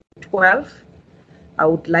12. I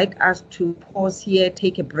would like us to pause here,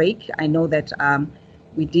 take a break. I know that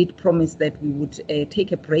we did promise that we would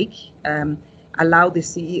take a break, allow the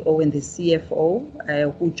CEO and the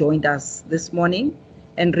CFO who joined us this morning,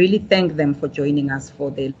 and really thank them for joining us for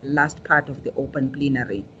the last part of the open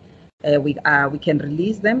plenary. We can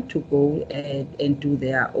release them to go and do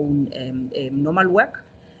their own normal work.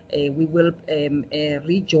 We will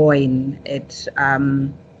rejoin at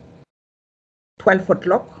 12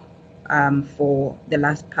 o'clock for the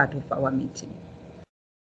last part of our meeting.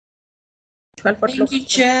 12 o'clock. Thank you,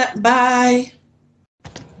 Chair. Bye.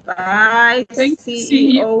 Bye,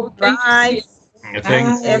 CEO. Bye.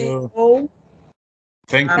 Thank you.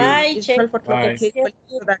 Thank you. Bye, It's Chair. 12 o'clock, Bye. okay,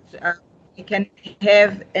 so that we can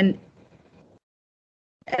have an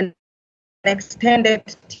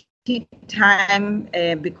extended tea time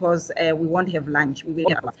because we won't have lunch. We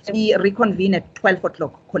will reconvene at 12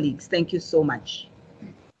 o'clock, colleagues. Thank you so much.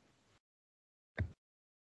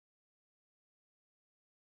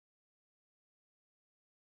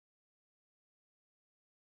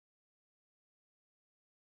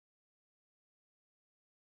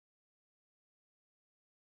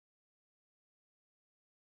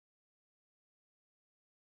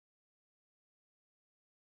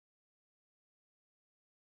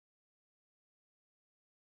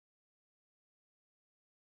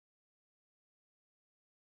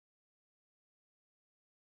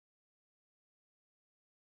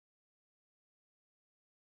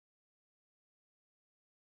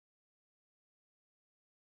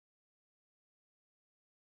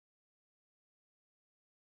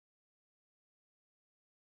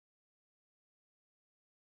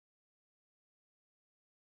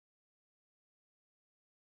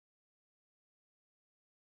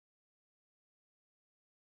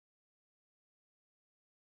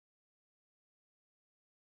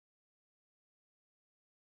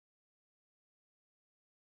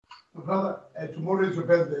 Brother, tomorrow is your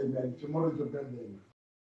birthday, man. Tomorrow is your birthday.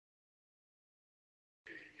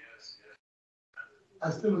 Yes. I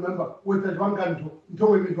still remember with that one guy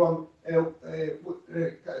told me from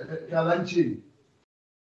lunching.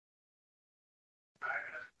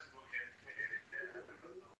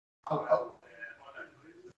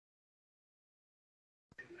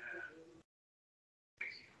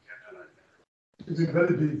 It's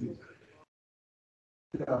very busy.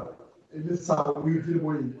 Yeah, it is how we feel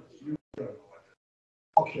going.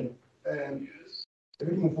 Okay. Let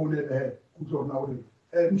me move on ahead. Good now.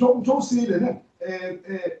 So see then.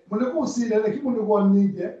 When I go see then, I keep on the one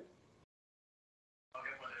need there.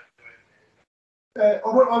 I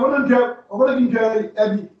want to enjoy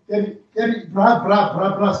every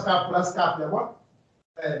bra scarf, yeah, what?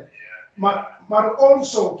 But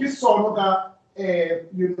also, this song that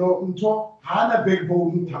you know, into Hana big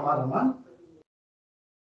bone Tamara man.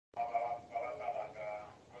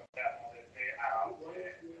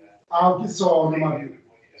 I'll get so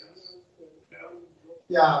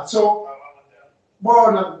yeah, so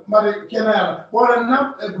born Mary Kenner, born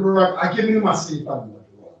not a brewer, I give you my sleep. I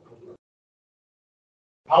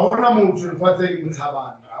want to move to what they would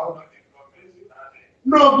have.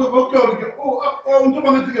 No, okay. Oh, don't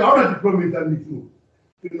want to get out of diplomat and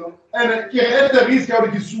you know, and at the risk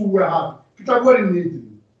of the Sue will have to try what it needs.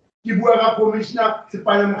 Give a commissioner to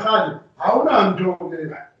Panama. How long do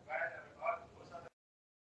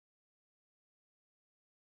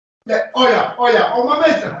oh yeah, oh my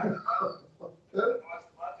mate.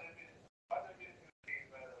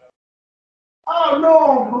 Oh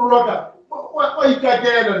no, brother. Why you get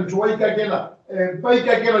and why you get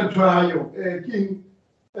and try you, King.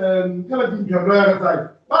 Gonna be your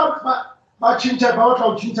lawyer. But Chincha, about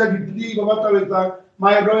Chincha, you believe about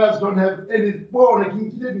my lawyers don't have any born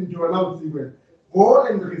again to allow secret. Go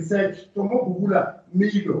and research to Mokula,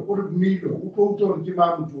 Milo, or Milo, who go to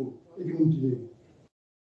Kimamu to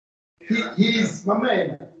he is my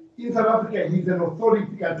man. In South Africa, he's an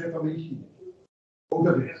authority at reformation.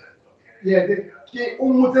 Yeah,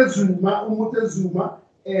 Umutezuma,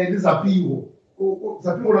 and Zapiro.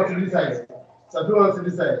 Zapiro to this side. Zapiro to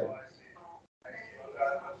this side.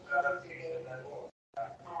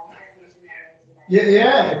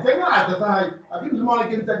 Yeah, I think the money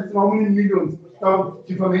against that is how many millions of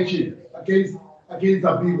defamation against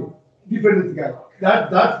Zapiro. Different guy.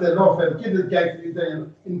 That's the law firm. Keep the guy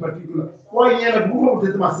in particular. Why you have moved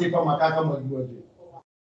to my safe Makaka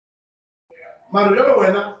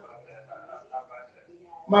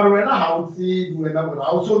Marwena house when I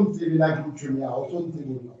was on TV like to me, I was on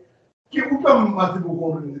TV. Keep them multiple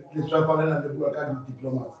goals in the travel and the work and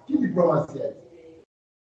diplomats. Keep diplomacy.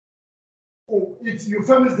 Oh, it's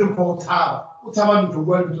euphemism for Tara. What's happening to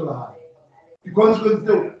work to the high? Because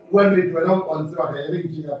when we were not on zero,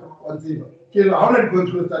 how not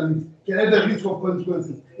going to stand can have the risk of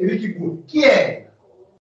consequences. If we keep good, yeah.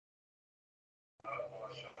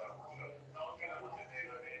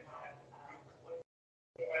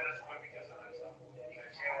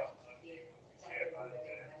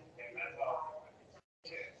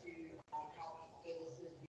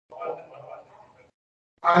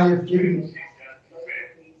 I have given.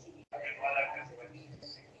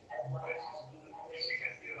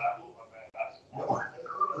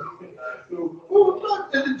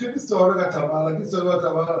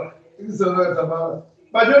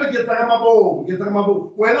 But you get a mabo,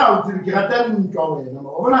 when out in Gratan,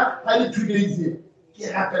 I did 2 days here.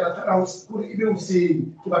 Get up and I was even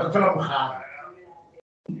saying about a fellow.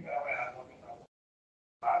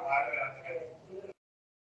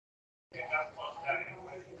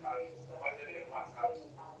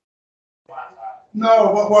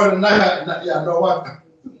 No, what, yeah, no, what?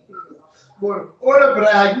 All the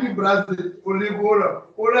brag, Brazil, only all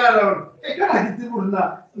around. I can't get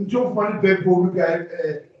now. Joe for the baby guy,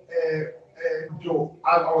 Joe.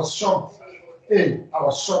 I was shocked. Hey, I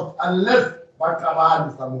was shocked. Unless Bakaban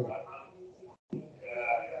is somewhere.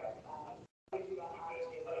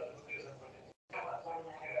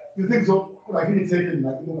 You think so? I can take it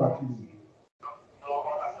like no.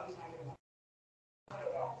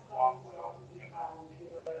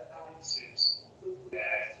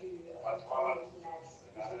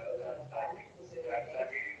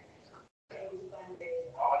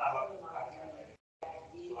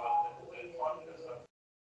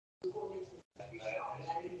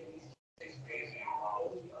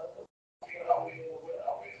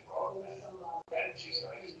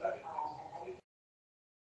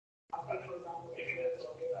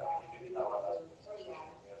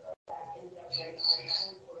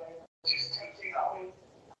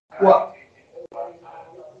 What?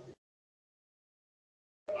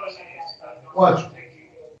 What?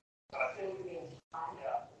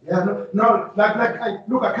 Yeah, no, like I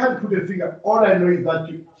can't put a finger. All I know is that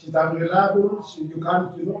she's unreliable. You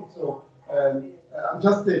can't, So I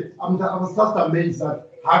was just amazed that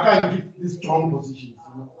how can I get these strong positions?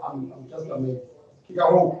 I'm just amazed.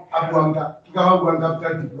 Kikaho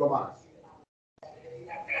Aguanga diplomats.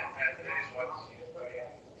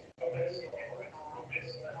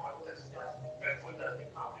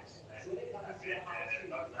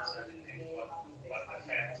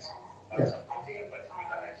 Yes.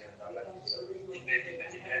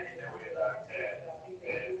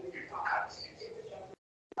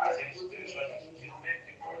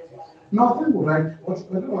 Nothing right. What's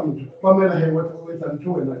going on? Mamela here, what I'm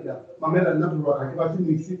doing like that. Mamela never work. I can't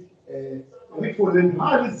mix it. We call them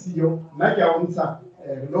hard CEO, Nakia Unsa,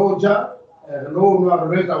 Loja, Lono,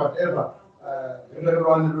 Reza, whatever.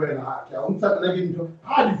 Run the way. Unsa, Nagin,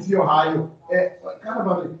 hard CEO, high. Kind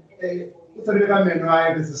of it's a recommend,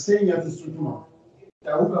 right? It's the same as the Sutuma. I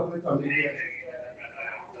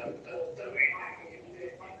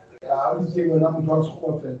would say when I'm talking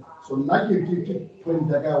about so now you keep putting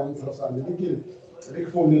the guy on the side. You keep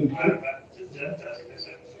phone in.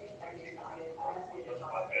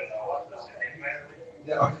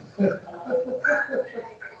 Yeah.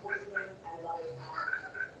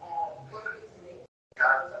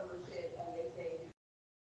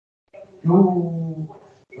 No,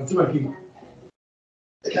 what's about him?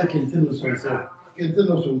 I can't continue so.